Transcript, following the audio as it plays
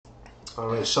All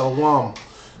right, Shalom.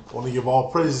 I want to give all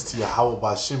praises to Yahweh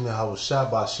Bashim, Yahweh Shai,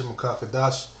 Bashim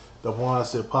Kakadash, the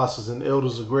ones, the apostles and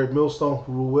elders of Great Millstone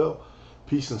who rule well.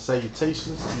 Peace and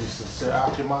salutations to your sincere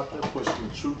Akim out there, pushing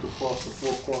the truth across the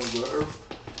four corners of the earth.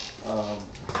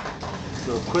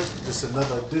 Real quick, just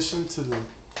another addition to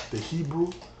the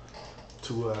Hebrew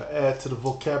to add to the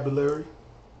vocabulary.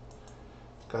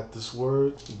 Got this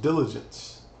word,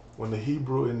 diligence. When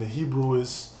in the Hebrew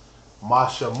is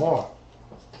Mashamar.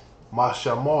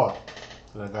 Mashamar.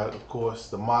 And I got, of course,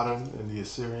 the modern and the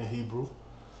Assyrian Hebrew.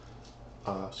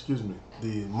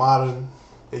 The modern,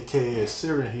 aka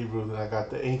Assyrian Hebrew. Then I got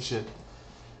the ancient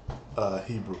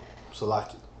Hebrew,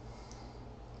 Salaki.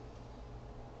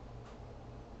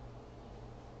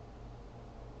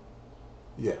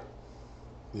 Yeah.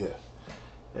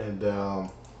 And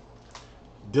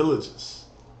diligence.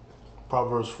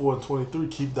 Proverbs 4:23,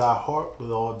 keep thy heart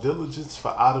with all diligence,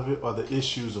 for out of it are the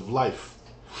issues of life.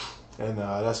 And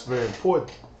that's very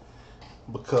important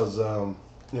because,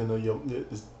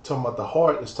 it's talking about the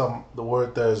heart. It's talking, the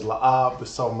word there is la'ab.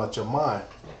 It's talking about your mind.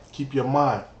 Keep your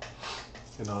mind.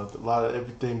 A lot of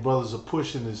everything brothers are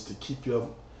pushing is to keep your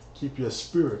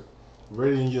spirit,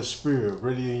 ready in your spirit,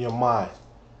 ready in your mind.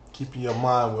 Keeping your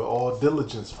mind with all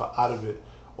diligence, for out of it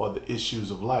are the issues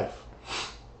of life.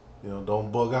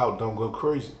 Don't bug out, don't go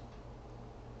crazy.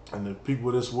 And the people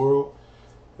of this world,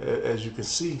 as you can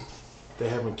see, they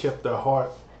haven't kept their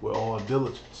heart with all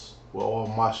diligence, with all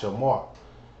mashamar.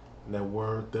 And that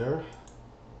word there,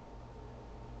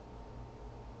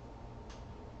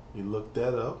 you look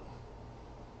that up.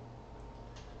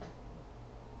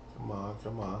 Come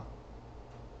on.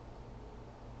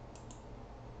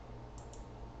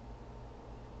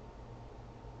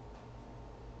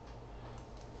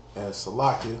 And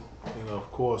Salaki,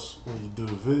 of course, when you do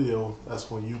the video, that's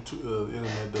when YouTube, the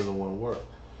internet doesn't want to work.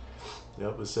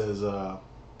 Yep, it says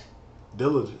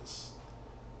diligence.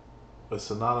 It's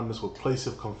synonymous with place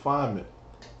of confinement,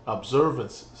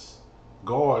 observances,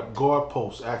 guard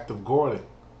posts, active guarding.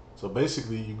 So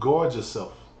basically, you guard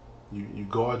yourself. You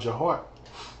guard your heart.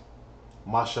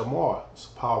 Mashamar, it's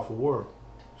a powerful word.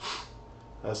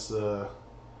 That's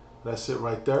it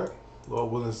right there.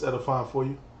 Lord willing, it's edifying for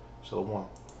you. Shalom.